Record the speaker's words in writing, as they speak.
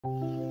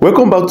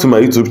Welcome back to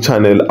my YouTube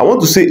channel. I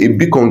want to say a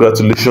big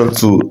congratulations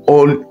to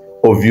all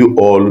of you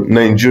all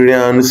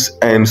Nigerians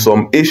and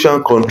some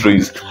Asian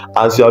countries,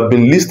 as you have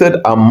been listed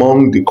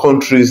among the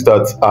countries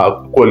that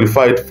are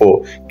qualified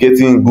for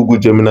getting Google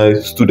Gemini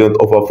student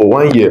offer for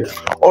 1 year.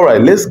 All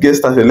right, let's get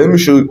started. Let me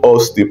show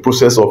us the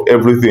process of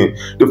everything.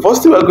 The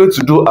first thing we're going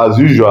to do as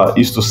usual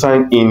is to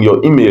sign in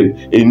your email,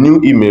 a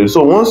new email.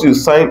 So once you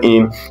sign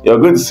in, you're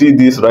going to see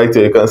this right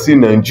here. You can see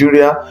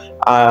Nigeria.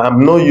 I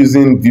am not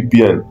using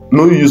VPN.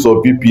 No use of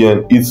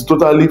VPN. It's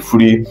totally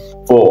free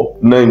for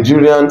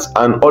Nigerians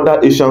and other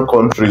Asian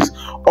countries.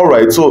 All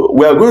right, so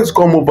we are going to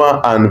come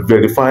over and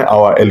verify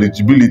our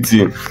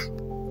eligibility.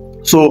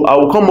 So I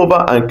will come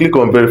over and click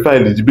on verify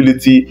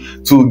eligibility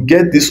to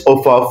get this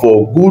offer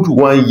for good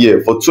 1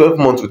 year, for 12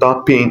 months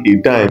without paying a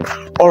dime.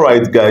 All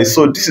right, guys,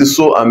 so this is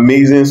so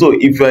amazing. So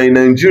if you're a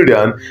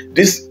Nigerian,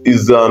 this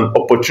is an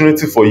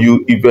opportunity for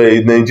you if you're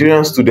a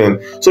Nigerian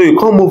student. So you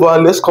come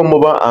over, let's come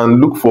over and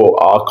look for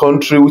our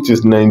country, which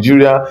is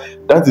Nigeria.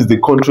 That is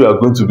the country you are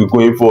going to be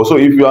going for. So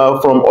if you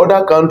are from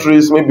other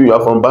countries, maybe you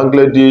are from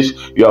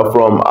Bangladesh, you are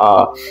from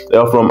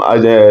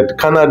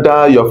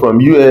Canada, you are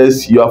from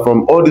US, you are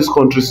from all these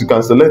countries, you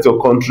can select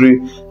your country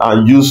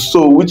and use.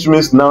 So which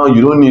means now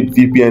you don't need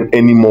VPN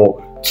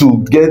anymore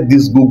to get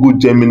this Google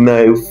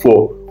Gemini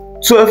for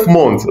 12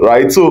 months,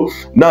 right? So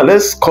now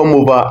let's come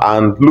over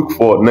and look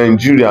for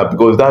Nigeria,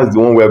 because that's the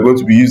one we are going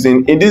to be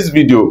using in this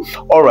video.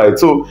 All right,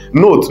 so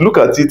note, look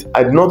at it,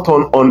 I did not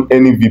turn on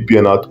any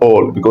VPN at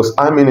all because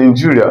I'm in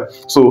Nigeria,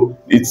 so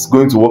it's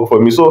going to work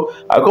for me. So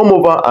I come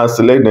over and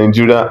select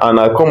Nigeria, and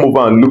I come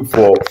over and look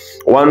for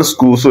one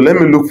school. So let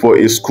me look for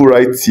a school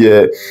right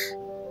here.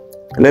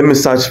 Let me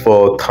search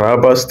for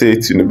Taraba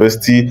State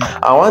University.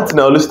 And one thing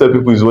I always tell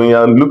people is when you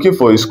are looking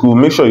for a school,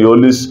 make sure you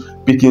always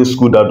picking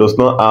school that does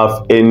not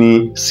have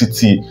any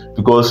city,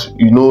 because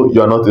you know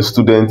you are not a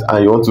student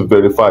and you want to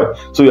verify.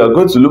 So you are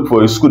going to look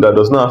for a school that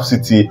does not have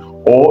city,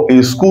 or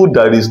a school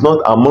that is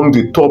not among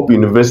the top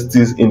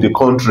universities in the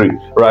country,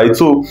 right?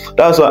 So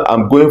that's why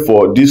I'm going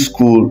for this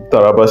school,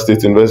 Taraba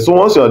State University. So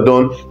once you are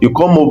done, you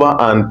come over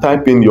and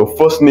type in your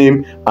first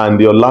name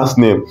and your last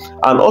name,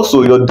 and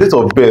also your date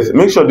of birth.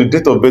 Make sure the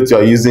date of birth you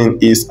are using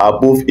is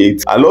above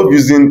 8. I love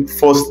using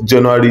 1st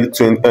January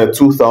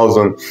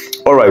 2000.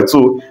 All right,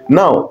 so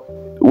now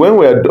when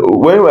we are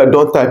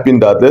done typing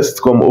that, let's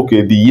come,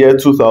 okay, the year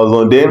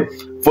 2000. Then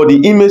for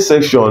the email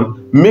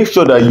section, make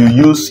sure that you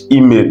use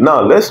email.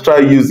 Now let's try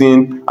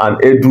using an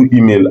Edu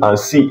email and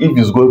see if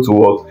it's going to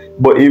work.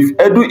 But if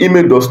Edu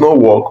email does not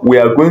work, we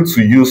are going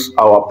to use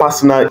our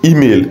personal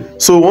email.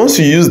 So once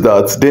you use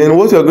that, then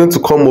what you're going to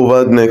come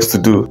over next to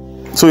do,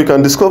 so you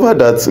can discover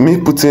that me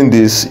putting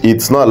this,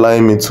 it's not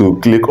allowing me to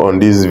click on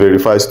this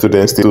verify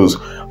student status,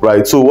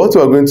 right? So what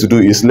we are going to do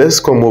is let's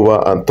come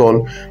over and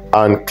turn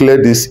and clear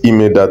this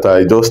email that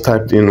I just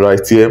typed in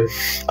right here,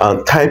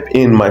 and type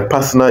in my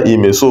personal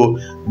email. So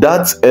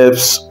that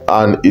helps,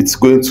 and it's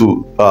going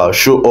to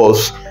show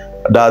us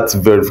that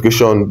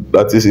verification,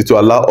 that is, it will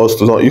allow us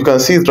to know. You can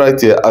see it right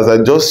here as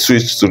I just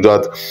switched to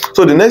that.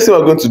 So the next thing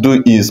we're going to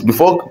do is,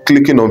 before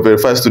clicking on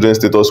verify student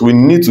status, we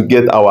need to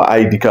get our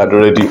ID card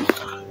ready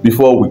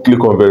before we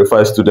click on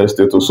verify student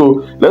status.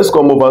 So let's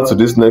come over to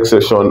this next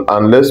section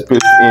and let's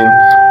paste in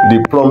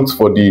the prompt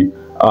for the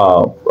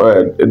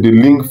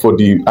link for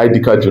the ID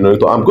card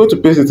generator. I'm going to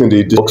paste it in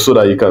the box so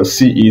that you can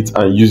see it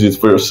and use it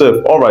for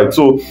yourself. All right,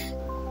 so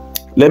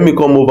let me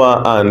come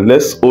over and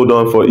let's hold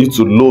on for it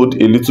to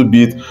load a little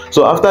bit.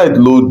 So after it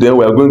loads, then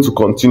we are going to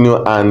continue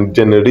and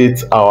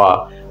generate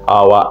our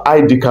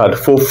ID card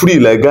for free.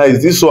 Like, guys,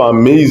 this is so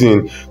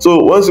amazing.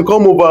 So once you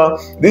come over,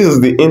 this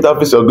is the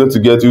interface you're going to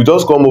get. You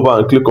just come over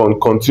and click on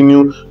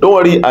continue. Don't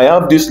worry, I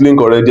have this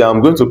link already. I'm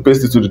going to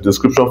paste it to the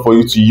description for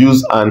you to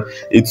use, and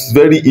it's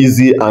very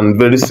easy and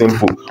very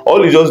simple.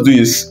 All you just do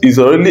is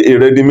already a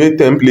ready-made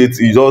template.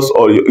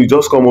 You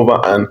just come over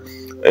and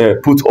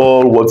put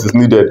all what is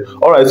needed.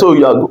 All right, so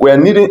we are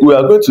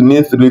going to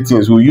need 3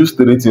 things. We'll use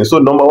 3 things. So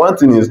number 1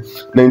 thing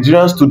is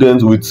Nigerian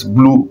students with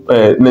blue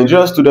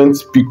Nigerian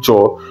students picture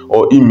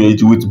or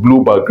image with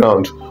blue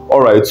background.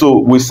 All right, so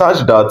we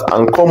search that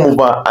and come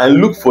over and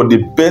look for the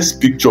best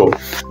picture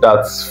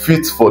that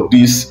fits for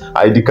this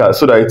ID card,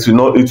 so that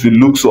it will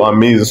look so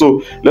amazing.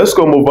 So let's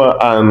come over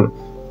and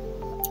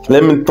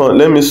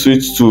let me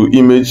switch to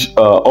image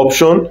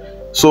option.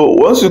 So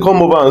once you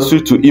come over and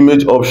switch to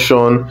image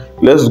option,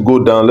 let's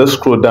go down, let's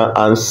scroll down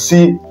and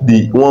see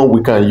the one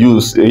we can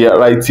use here,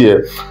 right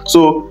here.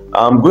 So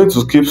I'm going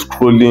to keep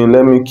scrolling.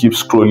 Let me keep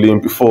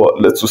scrolling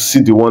let's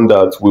see the one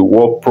that will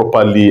work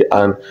properly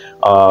and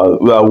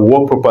will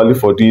work properly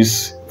for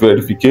this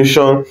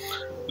verification.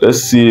 Let's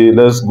see,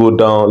 let's go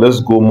down,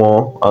 let's go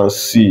more and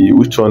see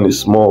which one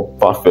is more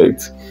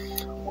perfect.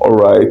 All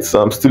right,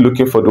 so I'm still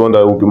looking for the one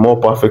that will be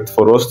more perfect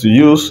for us to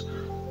use.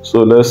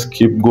 So let's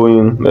keep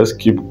going, let's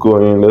keep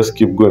going, let's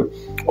keep going.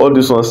 All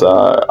these ones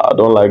I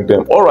don't like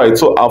them. All right,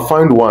 so I'll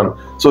find one.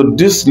 So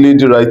this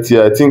lady right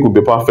here, I think will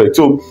be perfect.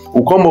 So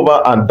we'll come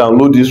over and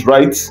download this,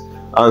 right,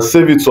 and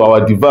save it to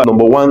our device.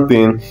 Number 1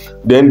 thing.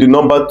 Then the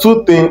number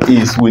 2 thing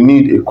is we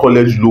need a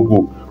college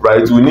logo,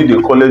 right, we need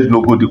a college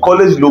logo. The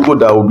college logo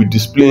that will be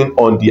displaying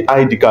on the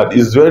ID card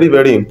is very,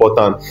 very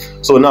important.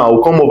 So now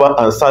I'll come over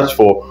and search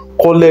for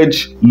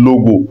college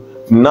logo.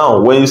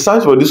 Now when you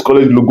search for this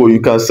college logo,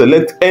 you can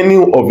select any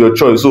of your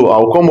choice. So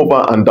I'll come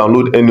over and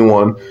download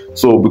anyone,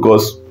 so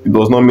because it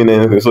does not mean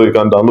anything, so you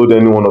can download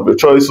any one of your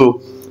choice.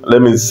 So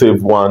let me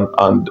save one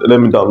and let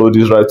me download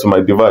this right to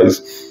my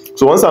device.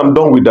 So once I'm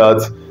done with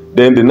that,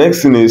 then the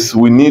next thing is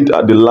we need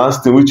the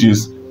last thing, which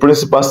is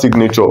principal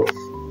signature.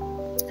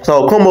 So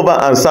I'll come over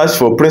and search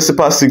for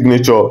principal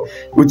signature,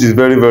 which is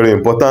very, very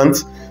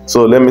important.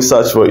 So let me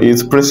search for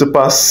it,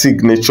 principal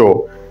signature.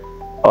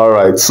 All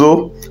right,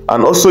 so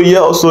and also here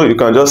also you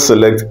can just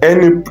select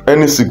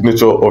any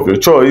signature of your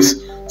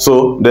choice.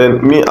 So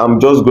then me, I'm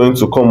just going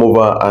to come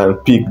over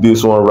and pick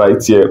this one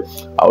right here.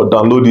 I'll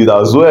download it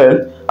as well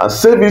and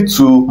save it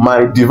to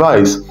my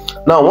device.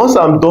 Now once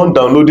I'm done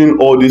downloading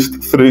all these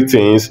three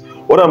things,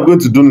 what I'm going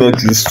to do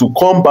next is to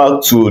come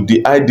back to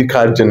the ID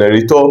card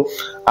generator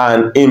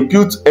and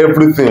input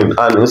everything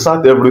and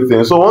insert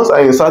everything. So once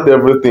I insert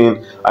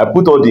everything, I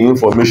put all the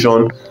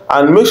information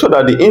and make sure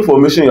that the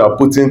information you are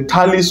putting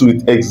tallies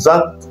with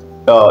exact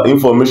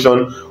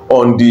information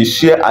on the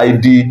share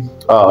ID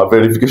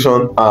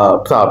verification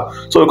tab.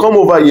 So come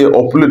over here,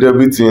 upload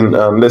everything,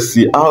 and let's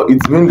see how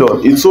it's been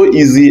done. It's so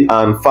easy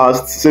and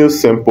fast, so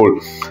simple.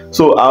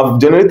 So I've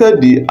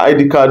generated the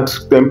ID card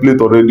template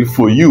already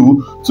for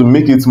you to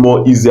make it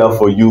more easier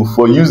for you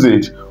for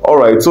usage. All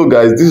right, so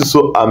guys, this is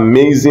so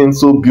amazing,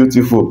 so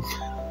beautiful.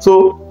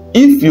 So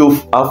if you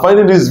are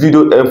finding this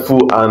video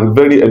helpful and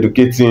very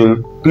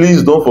educating,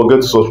 please don't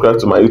forget to subscribe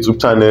to my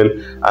YouTube channel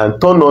and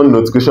turn on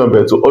notification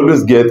bell to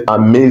always get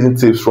amazing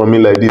tips from me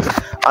like this.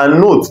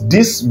 And note,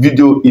 this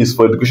video is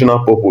for educational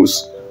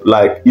purpose.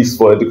 Like, it's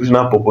for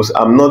educational purpose.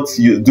 I'm not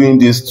doing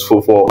this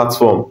for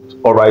platform.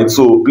 All right,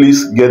 so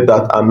please get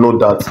that and know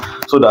that,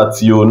 so that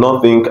you will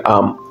not think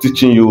I'm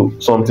teaching you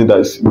something that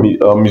is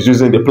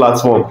misusing the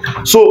platform.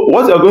 So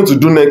what you're going to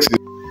do next is,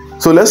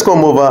 so let's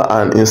come over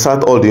and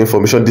insert all the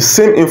information. The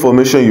same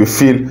information you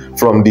fill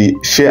from the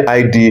share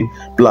ID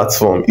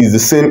platform is the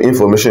same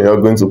information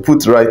you're going to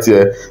put right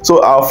here.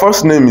 So our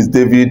first name is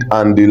David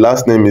and the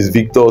last name is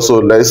Victor. So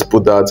let's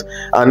put that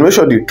and make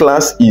sure the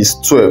class is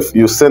 12.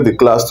 You set the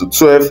class to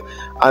 12.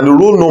 And the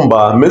roll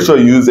number, make sure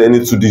you use any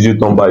 2-digit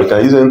number. You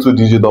can use any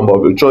 2-digit number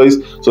of your choice.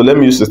 So let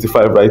me use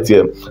 65 right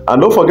here.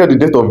 And don't forget the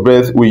date of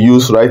birth we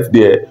use right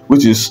there,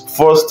 which is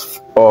 1st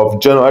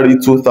of January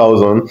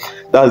 2000.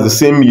 That's the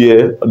same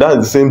year, that's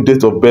the same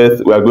date of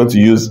birth we are going to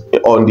use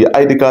on the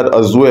ID card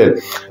as well.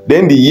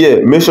 Then the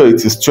year, make sure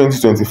it is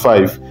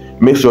 2025.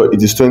 Make sure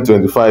it is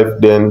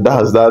 2025, then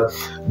that's that.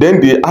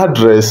 Then the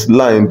address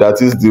line,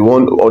 that is the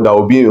one that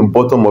will be in the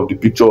bottom of the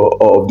picture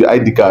of the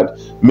ID card,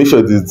 make sure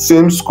it is the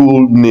same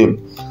school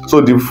name. So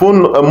the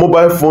phone,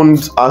 mobile phone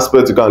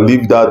aspect, you can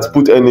leave that,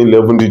 put any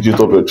 11 digits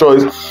of your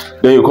choice.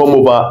 Then you come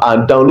over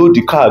and download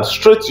the card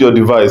straight to your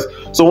device.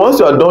 So once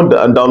you are done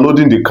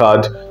downloading the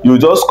card, you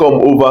just come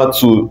over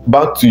to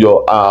back to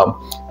your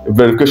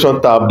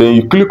verification tab. Then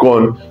you click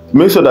on,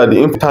 make sure that the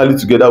info tally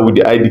together with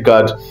the ID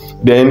card.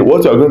 Then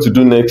what you are going to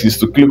do next is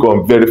to click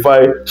on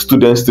verify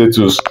student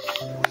status.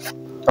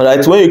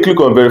 Alright, when you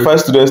click on verify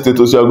student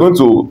status, you are going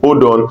to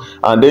hold on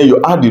and then you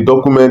add the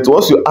document.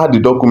 Once you add the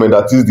document,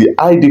 that is the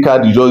ID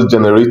card you just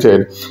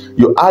generated,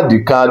 you add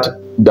the card,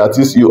 that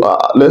is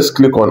let's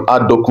click on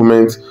add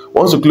document.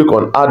 Once you click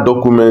on add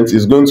document,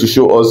 it's going to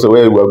show us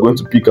where we are going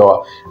to pick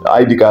our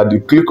ID card.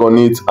 You click on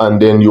it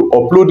and then you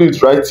upload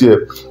it right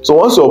here. So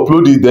once you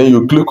upload it, then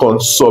you click on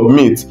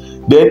submit.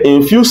 Then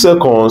in few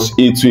seconds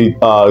it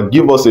will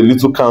give us a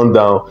little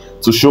countdown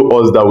to show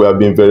us that we have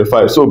been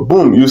verified. So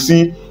boom, you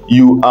see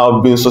you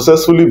have been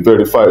successfully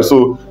verified.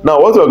 So now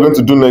what we are going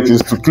to do next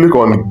is to click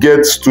on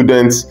get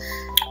students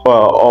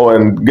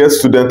and get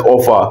student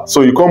offer.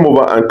 So you come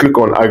over and click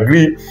on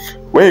agree.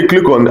 When you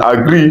click on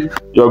agree,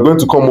 you're going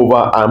to come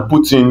over and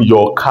put in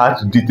your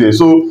card details.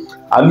 So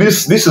at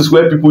least this is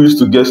where people used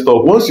to get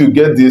stuck. Once you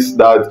get this,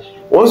 that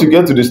once you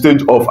get to the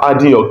stage of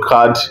adding your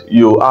card,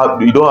 you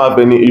don't have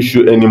any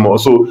issue anymore.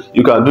 So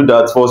you can do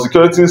that. For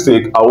security's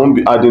sake, I won't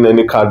be adding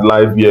any card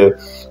live here,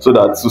 so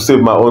that to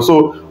save my own.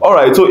 So all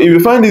right, so if you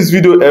find this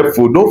video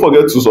helpful, don't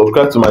forget to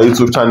subscribe to my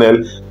YouTube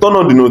channel, turn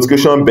on the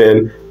notification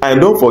bell,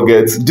 and don't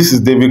forget, this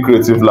is David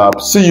Creative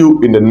Lab. See you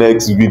in the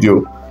next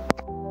video.